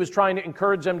things that he was trying to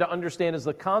encourage them to understand is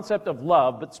the concept of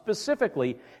love, but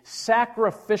specifically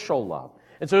sacrificial love.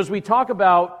 And so as we talk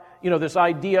about this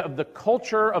idea of the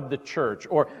culture of the church,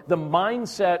 or the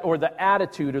mindset or the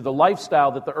attitude or the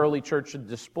lifestyle that the early church should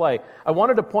display, I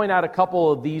wanted to point out a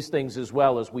couple of these things as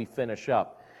well as we finish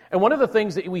up. And one of the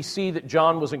things that we see that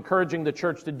John was encouraging the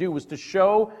church to do was to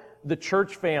show the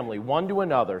church family, one to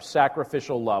another,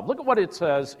 sacrificial love. Look at what it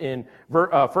says in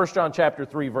 1 John chapter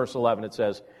 3, verse 11. It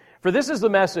says, "For this is the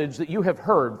message that you have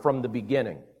heard from the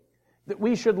beginning, that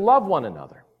we should love one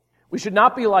another. We should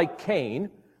not be like Cain,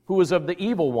 who was of the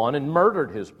evil one and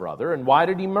murdered his brother. And why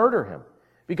did he murder him?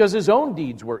 Because his own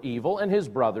deeds were evil and his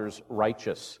brother's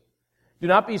righteous. Do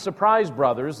not be surprised,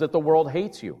 brothers, that the world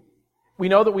hates you. We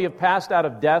know that we have passed out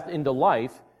of death into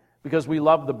life because we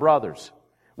love the brothers.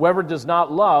 Whoever does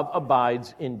not love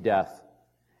abides in death.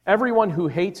 Everyone who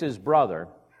hates his brother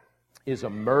is a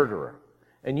murderer,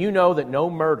 and you know that no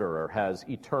murderer has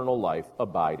eternal life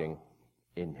abiding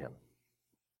in him."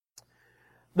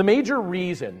 The major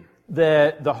reason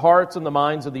that the hearts and the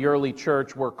minds of the early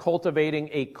church were cultivating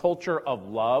a culture of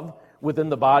love within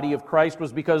the body of Christ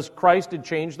was because Christ had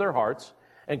changed their hearts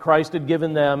and Christ had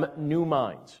given them new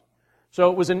minds. So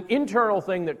it was an internal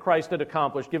thing that Christ had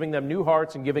accomplished, giving them new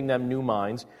hearts and giving them new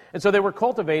minds. And so they were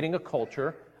cultivating a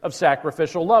culture of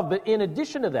sacrificial love. But in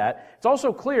addition to that, it's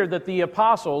also clear that the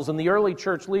apostles and the early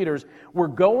church leaders were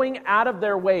going out of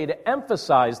their way to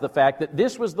emphasize the fact that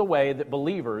this was the way that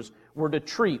believers were to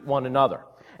treat one another.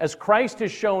 As Christ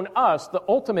has shown us the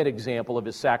ultimate example of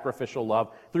His sacrificial love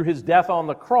through His death on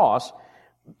the cross,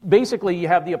 basically you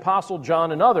have the Apostle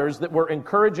John and others that were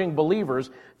encouraging believers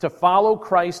to follow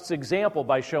Christ's example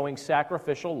by showing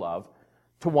sacrificial love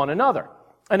to one another.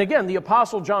 And again, the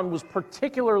Apostle John was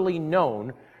particularly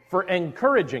known for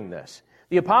encouraging this.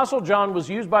 The Apostle John was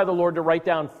used by the Lord to write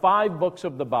down 5 books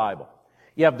of the Bible.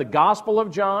 You have the Gospel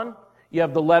of John, you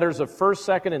have the letters of 1st,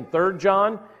 2nd, and 3rd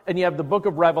John, and you have the book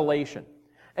of Revelation.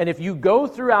 And if you go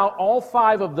throughout all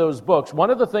 5 of those books, one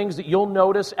of the things that you'll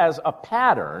notice as a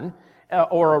pattern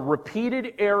or a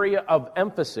repeated area of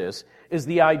emphasis is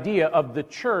the idea of the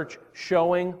church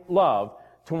showing love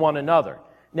to one another.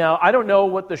 Now, I don't know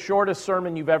what the shortest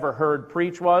sermon you've ever heard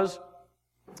preach was.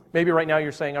 Maybe right now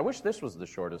you're saying, I wish this was the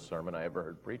shortest sermon I ever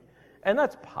heard preach. And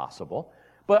that's possible.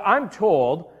 But I'm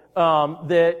told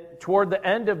that toward the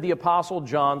end of the Apostle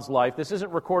John's life, this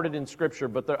isn't recorded in Scripture,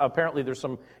 but apparently there's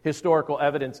some historical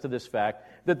evidence to this fact,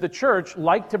 that the church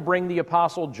liked to bring the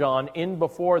Apostle John in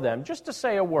before them just to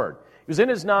say a word. He was in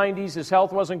his 90s, his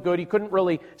health wasn't good, he couldn't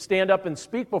really stand up and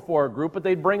speak before a group, but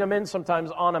they'd bring him in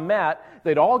sometimes on a mat,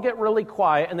 they'd all get really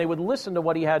quiet, and they would listen to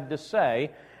what he had to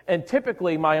say. And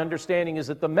typically, my understanding is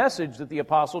that the message that the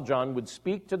Apostle John would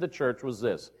speak to the church was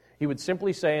this. He would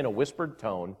simply say in a whispered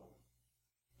tone,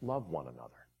 love one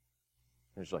another.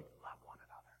 And it's like, love one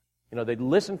another. They'd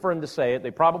listen for him to say it.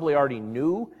 They probably already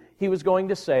knew he was going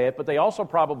to say it, but they also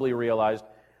probably realized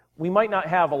we might not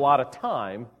have a lot of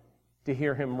time to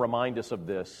hear him remind us of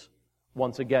this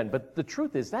once again. But the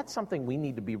truth is, that's something we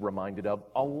need to be reminded of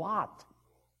a lot.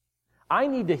 I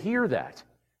need to hear that.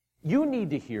 You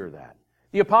need to hear that.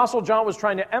 The Apostle John was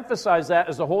trying to emphasize that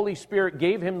as the Holy Spirit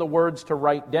gave him the words to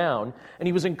write down. And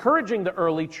he was encouraging the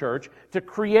early church to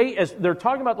create, as they're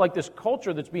talking about like this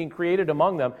culture that's being created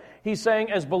among them, he's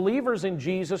saying as believers in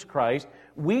Jesus Christ,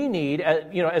 we need,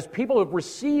 as people who have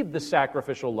received the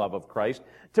sacrificial love of Christ,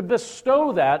 to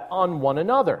bestow that on one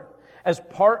another. As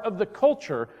part of the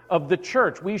culture of the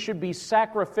church, we should be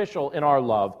sacrificial in our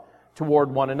love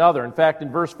toward one another. In fact,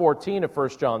 in verse 14 of 1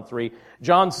 John 3,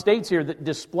 John states here that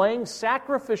displaying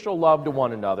sacrificial love to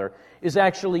one another is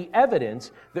actually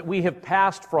evidence that we have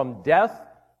passed from death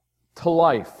to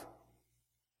life.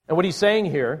 And what he's saying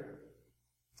here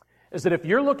is that if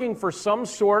you're looking for some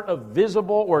sort of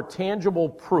visible or tangible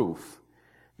proof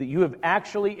that you have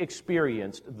actually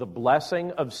experienced the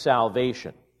blessing of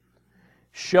salvation,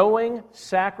 showing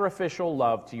sacrificial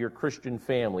love to your Christian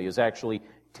family is actually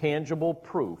tangible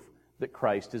proof that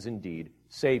Christ has indeed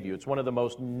saved you. It's one of the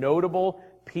most notable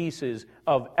pieces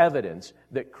of evidence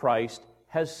that Christ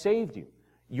has saved you.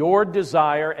 Your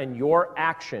desire and your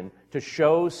action to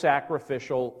show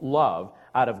sacrificial love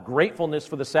out of gratefulness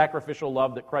for the sacrificial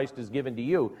love that Christ has given to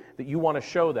you, that you want to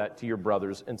show that to your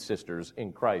brothers and sisters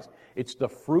in Christ. It's the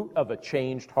fruit of a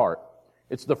changed heart.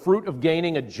 It's the fruit of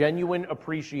gaining a genuine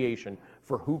appreciation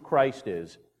for who Christ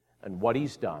is and what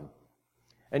He's done.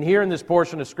 And here in this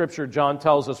portion of Scripture, John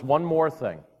tells us one more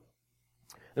thing.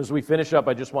 As we finish up,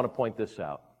 I just want to point this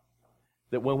out.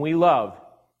 That when we love,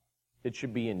 it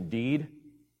should be in deed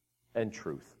and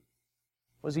truth.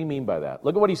 What does he mean by that?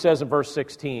 Look at what he says in verse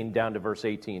 16 down to verse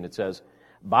 18. It says,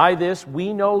 "By this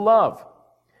we know love,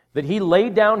 that He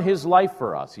laid down His life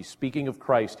for us." He's speaking of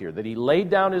Christ here, that He laid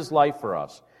down His life for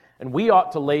us, and we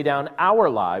ought to lay down our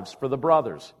lives for the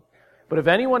brothers. But if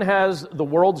anyone has the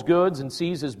world's goods and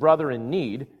sees his brother in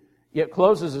need, yet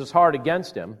closes his heart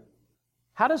against him,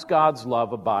 how does God's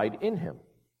love abide in him?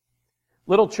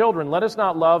 Little children, let us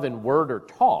not love in word or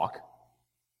talk,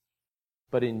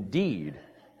 but in deed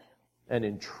and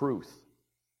in truth.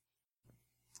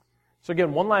 So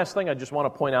again, one last thing I just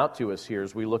want to point out to us here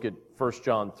as we look at 1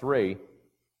 John 3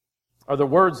 are the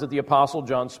words that the Apostle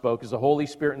John spoke as the Holy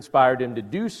Spirit inspired him to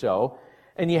do so.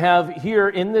 And you have here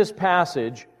in this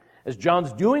passage, as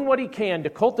John's doing what he can to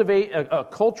cultivate a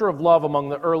culture of love among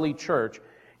the early church,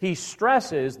 he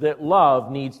stresses that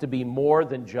love needs to be more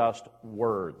than just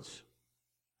words.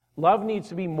 Love needs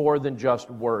to be more than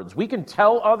just words. We can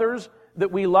tell others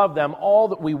that we love them all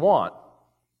that we want.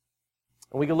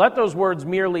 And we can let those words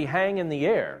merely hang in the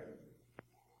air.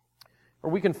 Or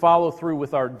we can follow through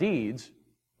with our deeds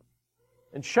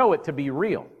and show it to be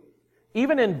real.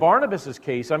 Even in Barnabas'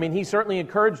 case, he certainly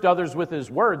encouraged others with his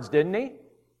words, didn't he?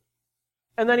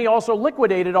 And then he also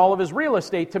liquidated all of his real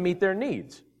estate to meet their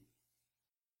needs.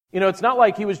 It's not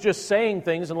like he was just saying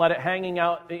things and let it hang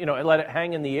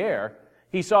in the air.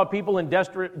 He saw people in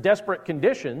desperate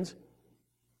conditions,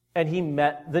 and he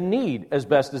met the need as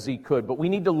best as he could. But we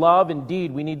need to love in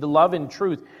deed. We need to love in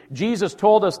truth. Jesus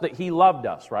told us that He loved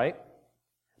us, right?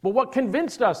 But what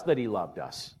convinced us that He loved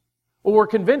us? Well, we're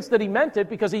convinced that He meant it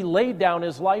because He laid down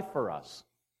His life for us.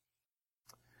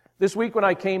 This week when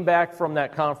I came back from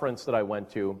that conference that I went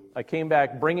to, I came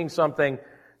back bringing something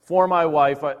for my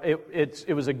wife.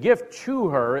 It was a gift to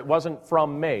her. It wasn't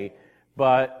from me.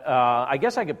 But I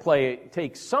guess I could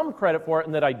take some credit for it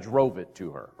in that I drove it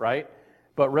to her, right?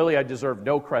 But really I deserve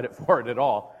no credit for it at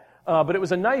all. But it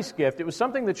was a nice gift. It was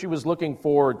something that she was looking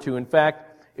forward to. In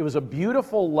fact, it was a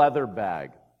beautiful leather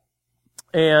bag.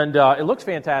 And it looks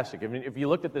fantastic. If you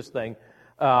looked at this thing,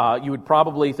 you would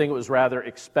probably think it was rather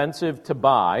expensive to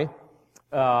buy.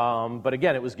 But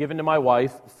again, it was given to my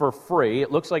wife for free.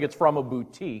 It looks like it's from a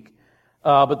boutique.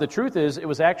 But the truth is, it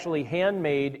was actually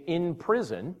handmade in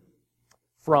prison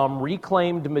from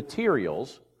reclaimed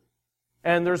materials.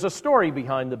 And there's a story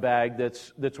behind the bag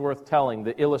that's worth telling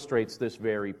that illustrates this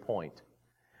very point.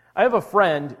 I have a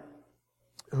friend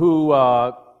who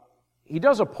he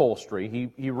does upholstery.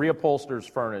 He reupholsters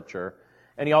furniture.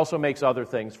 And he also makes other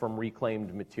things from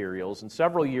reclaimed materials. And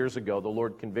several years ago, the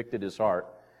Lord convicted his heart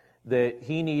that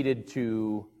he needed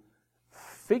to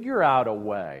figure out a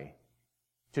way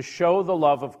to show the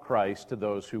love of Christ to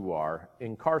those who are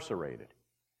incarcerated.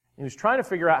 He was trying to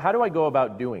figure out, how do I go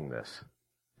about doing this?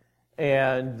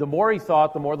 And the more he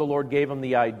thought, the more the Lord gave him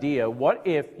the idea, what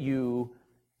if you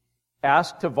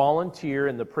asked to volunteer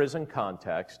in the prison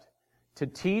context to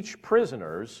teach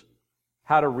prisoners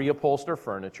how to reupholster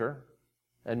furniture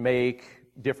and make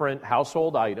different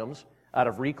household items out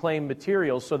of reclaimed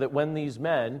materials so that when these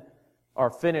men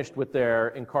are finished with their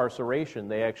incarceration,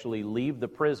 they actually leave the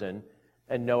prison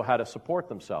and know how to support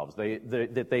themselves.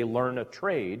 That they learn a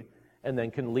trade and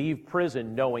then can leave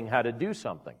prison knowing how to do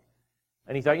something.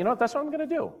 And he thought, that's what I'm going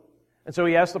to do. And so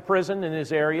he asked the prison in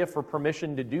his area for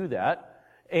permission to do that.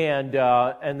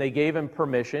 And they gave him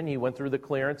permission. He went through the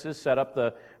clearances, set up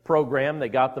the program. They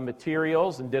got the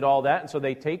materials and did all that. And so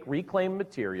they take reclaimed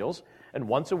materials, and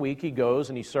once a week he goes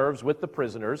and he serves with the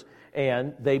prisoners,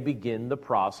 and they begin the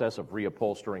process of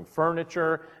reupholstering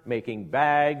furniture, making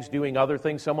bags, doing other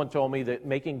things. Someone told me that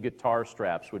making guitar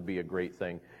straps would be a great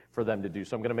thing for them to do.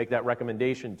 So I'm going to make that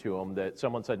recommendation to them that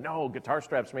someone said, no, guitar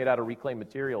straps made out of reclaimed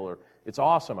material, or it's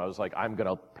awesome. I was like, I'm going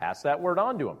to pass that word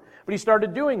on to him. But he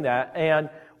started doing that, and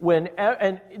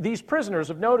these prisoners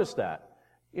have noticed that.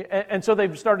 And so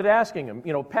they've started asking him,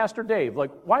 Pastor Dave,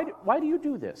 like, why do you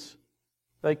do this?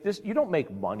 Like this, you don't make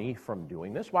money from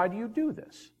doing this. Why do you do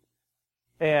this?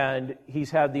 And he's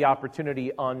had the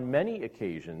opportunity on many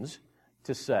occasions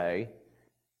to say,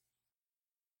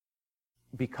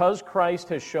 because Christ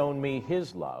has shown me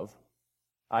his love,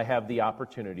 I have the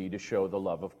opportunity to show the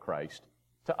love of Christ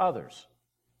to others.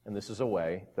 And this is a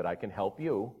way that I can help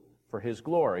you for his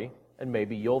glory, and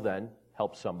maybe you'll then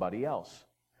help somebody else.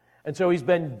 And so he's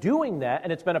been doing that,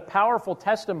 and it's been a powerful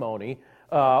testimony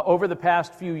over the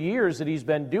past few years that he's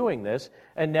been doing this.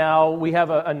 And now we have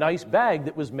a nice bag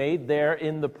that was made there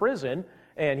in the prison,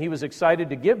 and he was excited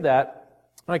to give that.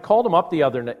 And I called him up the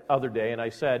other day, and I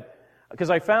said, because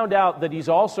I found out that he's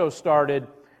also started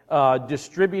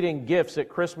distributing gifts at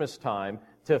Christmas time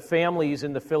to families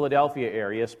in the Philadelphia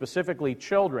area, specifically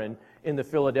children in the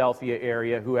Philadelphia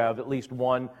area who have at least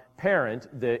one parent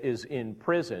that is in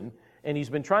prison. And he's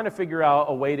been trying to figure out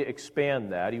a way to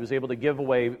expand that. He was able to give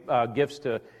away gifts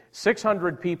to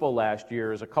 600 people last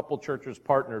year as a couple churches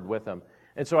partnered with him.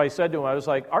 And so I said to him, I was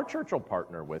like, our church will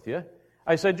partner with you.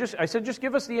 I said, just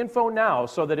give us the info now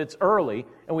so that it's early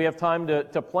and we have time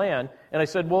to plan. And I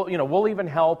said, well, we'll even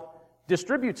help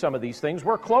distribute some of these things.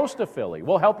 We're close to Philly.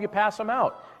 We'll help you pass them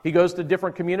out. He goes to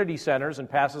different community centers and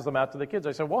passes them out to the kids.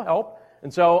 I said, we'll help.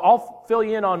 And so I'll fill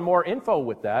you in on more info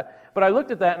with that. But I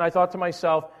looked at that and I thought to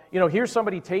myself, here's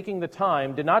somebody taking the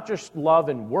time to not just love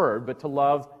in word, but to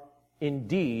love in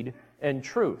deed and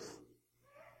truth.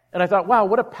 And I thought, wow,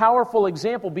 what a powerful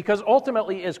example, because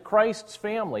ultimately as Christ's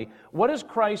family, what has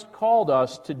Christ called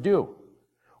us to do?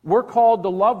 We're called to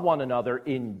love one another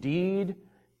in deed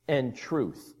and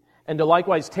truth, and to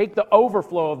likewise take the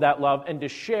overflow of that love and to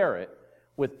share it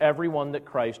with everyone that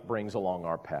Christ brings along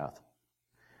our path.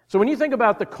 So when you think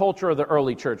about the culture of the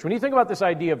early church, when you think about this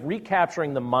idea of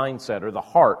recapturing the mindset or the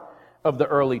heart of the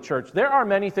early church, there are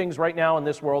many things right now in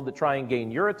this world that try and gain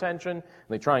your attention, and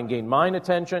they try and gain my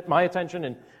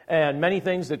attention, and many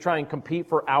things that try and compete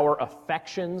for our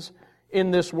affections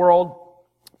in this world.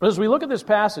 But as we look at this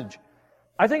passage,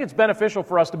 I think it's beneficial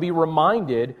for us to be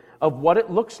reminded of what it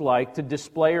looks like to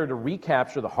display or to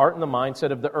recapture the heart and the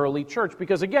mindset of the early church,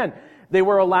 because again, they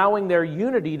were allowing their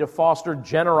unity to foster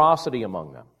generosity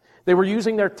among them. They were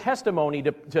using their testimony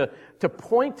to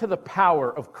point to the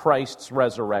power of Christ's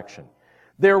resurrection.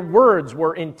 Their words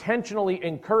were intentionally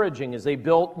encouraging as they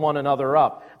built one another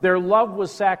up. Their love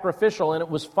was sacrificial, and it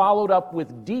was followed up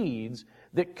with deeds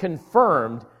that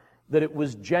confirmed that it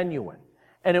was genuine.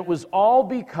 And it was all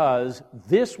because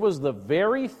this was the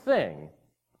very thing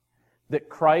that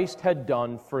Christ had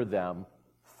done for them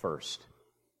first.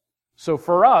 So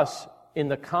for us, in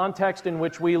the context in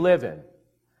which we live in,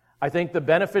 I think the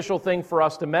beneficial thing for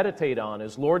us to meditate on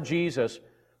is, Lord Jesus,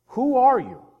 who are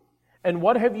you? And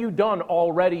what have you done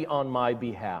already on my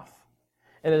behalf?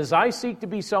 And as I seek to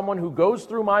be someone who goes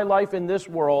through my life in this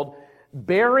world,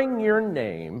 bearing your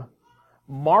name,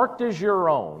 marked as your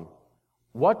own,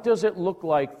 what does it look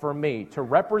like for me to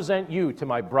represent you to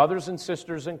my brothers and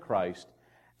sisters in Christ?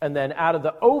 And then out of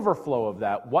the overflow of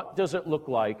that, what does it look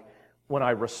like when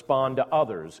I respond to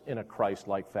others in a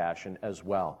Christ-like fashion as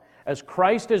well? As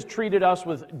Christ has treated us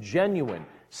with genuine,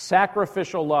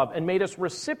 sacrificial love and made us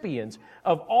recipients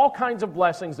of all kinds of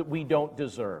blessings that we don't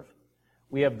deserve,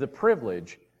 we have the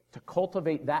privilege to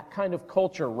cultivate that kind of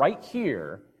culture right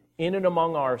here in and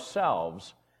among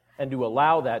ourselves, and to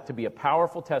allow that to be a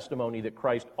powerful testimony that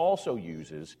Christ also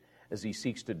uses as he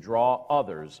seeks to draw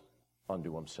others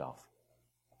unto himself.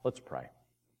 Let's pray.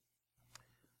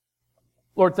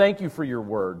 Lord, thank you for your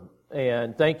word,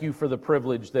 and thank you for the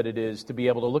privilege that it is to be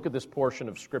able to look at this portion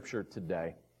of Scripture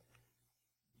today,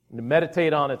 and to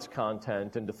meditate on its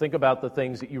content, and to think about the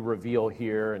things that you reveal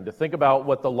here, and to think about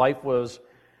what life was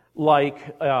like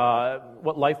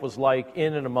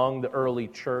in and among the early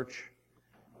church,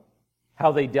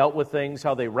 how they dealt with things,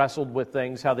 how they wrestled with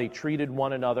things, how they treated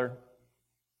one another.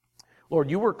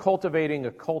 Lord, you were cultivating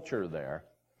a culture there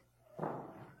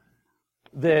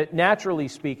that, naturally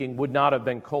speaking, would not have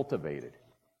been cultivated.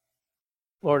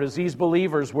 Lord, as these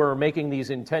believers were making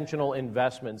these intentional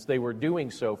investments, they were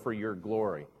doing so for your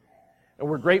glory. And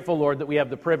we're grateful, Lord, that we have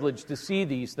the privilege to see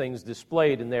these things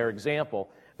displayed in their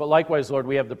example. But likewise, Lord,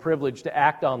 we have the privilege to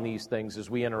act on these things as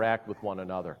we interact with one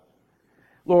another.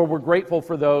 Lord, we're grateful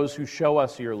for those who show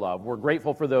us your love. We're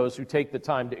grateful for those who take the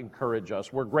time to encourage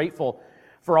us. We're grateful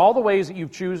for all the ways that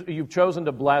you've chosen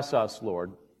to bless us,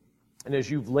 Lord. And as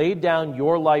you've laid down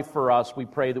your life for us, we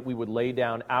pray that we would lay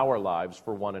down our lives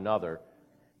for one another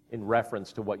in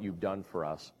reference to what you've done for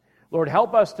us. Lord,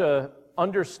 help us to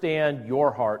understand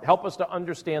your heart. Help us to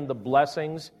understand the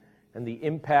blessings and the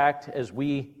impact as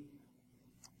we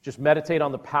just meditate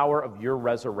on the power of your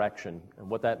resurrection and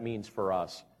what that means for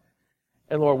us.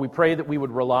 And Lord, we pray that we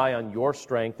would rely on your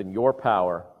strength and your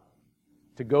power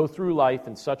to go through life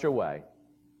in such a way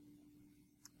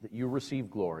that you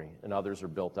receive glory and others are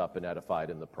built up and edified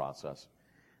in the process.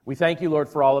 We thank you, Lord,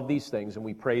 for all of these things, and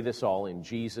we pray this all in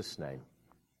Jesus' name.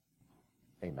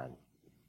 Amen.